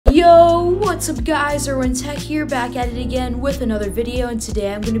Yo, what's up guys, IrwinTech here, back at it again with another video, and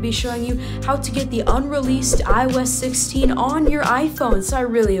today I'm going to be showing you how to get the unreleased iOS 16 on your iPhone, so I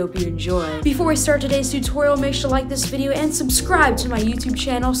really hope you enjoy. Before we start today's tutorial, make sure to like this video and subscribe to my YouTube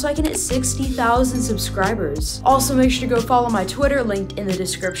channel so I can hit 60,000 subscribers. Also, make sure to go follow my Twitter, linked in the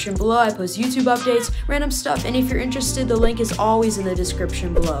description below. I post YouTube updates, random stuff, and if you're interested, the link is always in the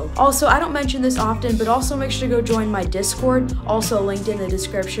description below. Also, I don't mention this often, but also make sure to go join my Discord, also linked in the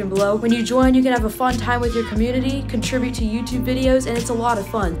description below. When you join, you can have a fun time with your community, contribute to YouTube videos, and it's a lot of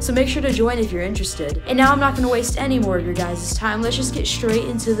fun, so make sure to join if you're interested. And now I'm not going to waste any more of your guys' time, let's just get straight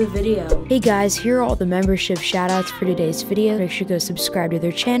into the video. Hey guys, here are all the membership shoutouts for today's video. Make sure to go subscribe to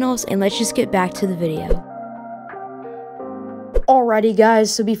their channels, and let's just get back to the video. Alrighty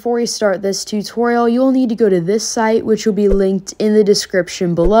guys, so before we start this tutorial, you'll need to go to this site, which will be linked in the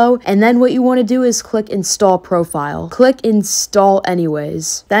description below, and then what you want to do is click install profile. Click install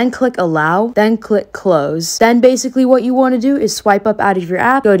anyways, then click allow, then click close. Then basically what you want to do is swipe up out of your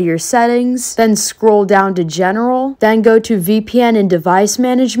app, go to your settings, then scroll down to general, then go to VPN and device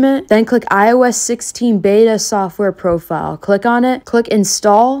management, then click iOS 16 beta software profile. Click on it, click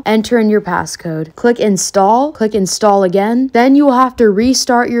install, enter in your passcode. Click install again, then you will have to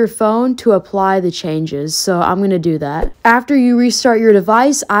restart your phone to apply the changes, so I'm going to do that. After you restart your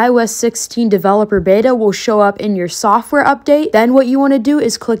device, iOS 16 developer beta will show up in your software update. Then what you want to do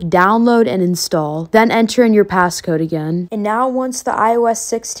is click download and install, then enter in your passcode again. And now once the iOS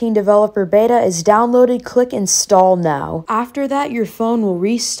 16 developer beta is downloaded, click install now. After that, your phone will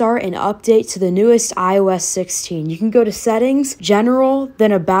restart and update to the newest iOS 16. You can go to settings, general,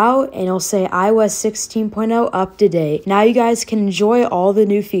 then about, and it'll say iOS 16.0 up to date. Now you guys can enjoy all the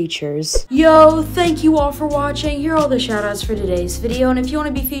new features. Yo, thank you all for watching. Here are all the shoutouts for today's video, and if you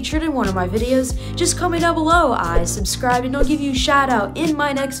want to be featured in one of my videos, just comment down below. I subscribed and I'll give you a shout out in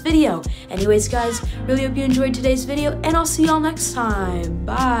my next video. Anyways guys, really hope you enjoyed today's video, and I'll see y'all next time.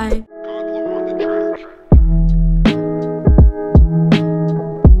 Bye.